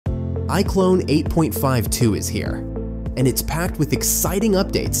iClone 8.52 is here, and it's packed with exciting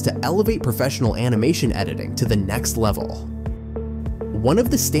updates to elevate professional animation editing to the next level. One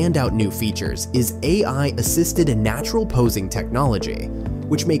of the standout new features is AI-assisted natural posing technology,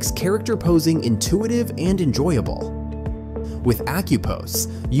 which makes character posing intuitive and enjoyable. With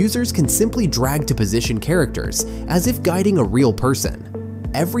AccuPOSE, users can simply drag to position characters as if guiding a real person.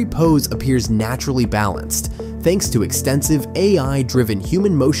 Every pose appears naturally balanced, thanks to extensive AI-driven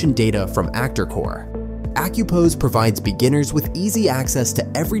human motion data from AccuPOSE. AccuPOSE provides beginners with easy access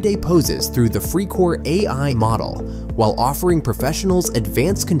to everyday poses through the FreeCore AI model, while offering professionals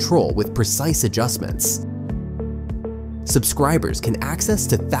advanced control with precise adjustments. Subscribers can access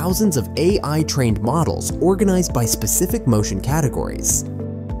to thousands of AI-trained models organized by specific motion categories.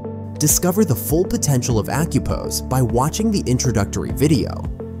 Discover the full potential of AccuPOSE by watching the introductory video.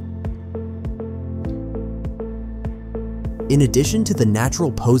 In addition to the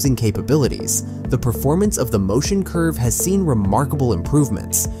natural posing capabilities, the performance of the motion curve has seen remarkable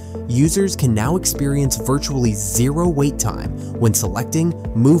improvements. Users can now experience virtually zero wait time when selecting,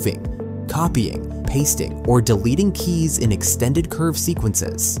 moving, copying, pasting, or deleting keys in extended curve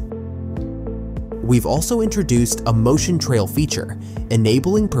sequences. We've also introduced a motion trail feature,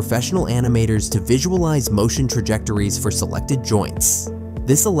 enabling professional animators to visualize motion trajectories for selected joints.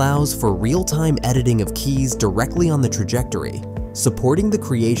 This allows for real-time editing of keys directly on the trajectory, supporting the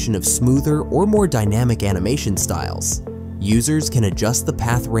creation of smoother or more dynamic animation styles. Users can adjust the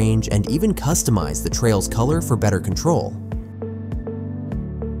path range and even customize the trail's color for better control.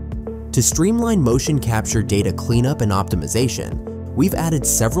 To streamline motion capture data cleanup and optimization, we've added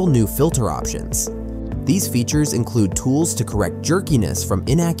several new filter options. These features include tools to correct jerkiness from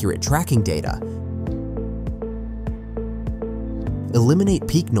inaccurate tracking data, eliminate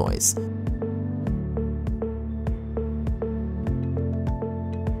peak noise,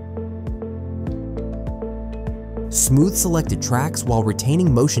 smooth selected tracks while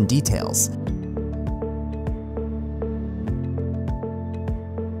retaining motion details,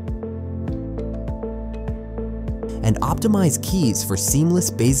 and optimize keys for seamless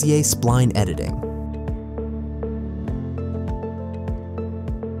Bezier spline editing.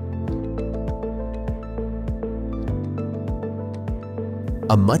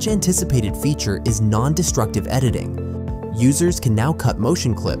 A much-anticipated feature is non-destructive editing. Users can now cut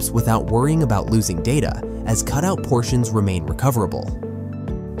motion clips without worrying about losing data, as cutout portions remain recoverable.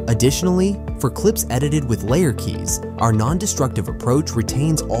 Additionally, for clips edited with layer keys, our non-destructive approach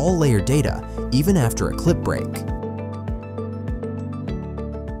retains all layer data, even after a clip break.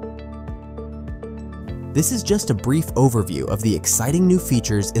 This is just a brief overview of the exciting new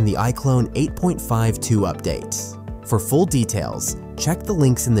features in the iClone 8.52 update. For full details, check the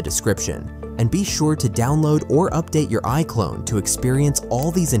links in the description, and be sure to download or update your iClone to experience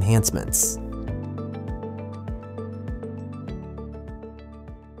all these enhancements.